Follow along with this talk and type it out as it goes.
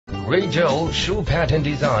Ruizhou shoe pattern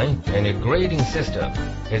design and a grading system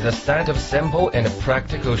is a set of simple and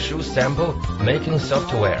practical shoe sample making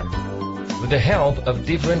software. With the help of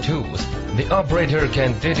different tools, the operator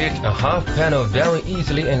can edit a half panel very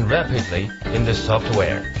easily and rapidly in the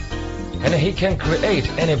software. And he can create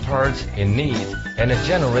any parts he needs and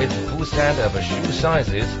generate full set of shoe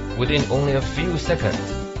sizes within only a few seconds.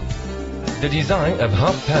 The design of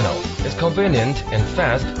half panel is convenient and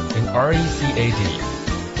fast in CAD.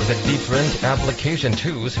 With the different application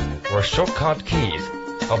tools or shortcut keys,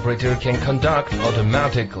 operator can conduct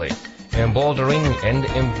automatically embouldering and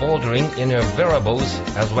emboldering in variables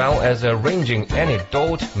as well as arranging any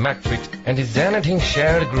dot matrix and designating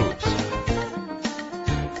shared groups.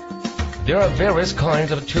 There are various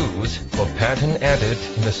kinds of tools for pattern edit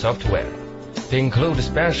in the software. They include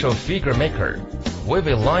special figure maker,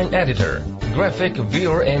 wavy line editor, graphic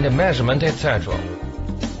viewer and measurement, etc.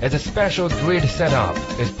 As a special grid setup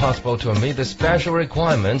is possible to meet the special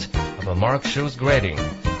requirements of a mark shoes grading.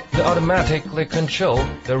 They automatically control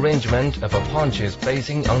the arrangement of punches based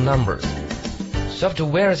on numbers.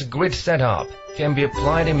 Software's grid setup can be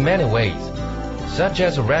applied in many ways, such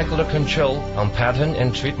as regular control on pattern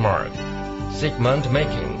and trademark, segment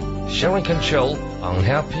making, sharing control on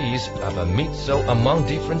hairpiece of a midsole among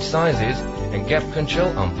different sizes, and gap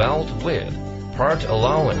control on belt width, part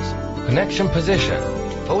allowance, connection position,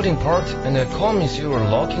 folding part and commissure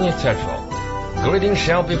locking, etc. Grading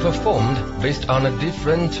shall be performed based on the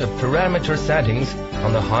different parameter settings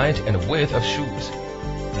on the height and width of shoes.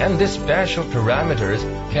 And these special parameters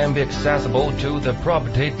can be accessible to the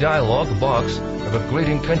property dialog box of a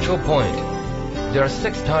grading control point. There are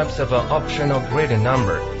 6 types of optional grading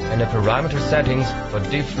number and parameter settings for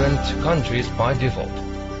different countries by default.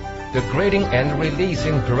 The grading and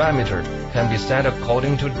releasing parameter can be set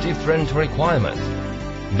according to different requirements.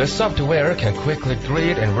 The software can quickly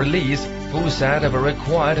grade and release full set of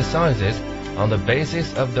required sizes on the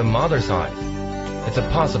basis of the mother size. It's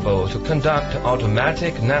possible to conduct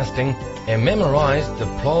automatic nesting and memorize the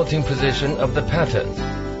plotting position of the patterns,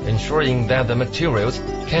 ensuring that the materials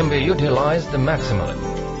can be utilized maximally.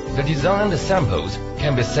 The designed samples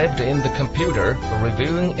can be saved in the computer for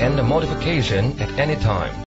reviewing and modification at any time.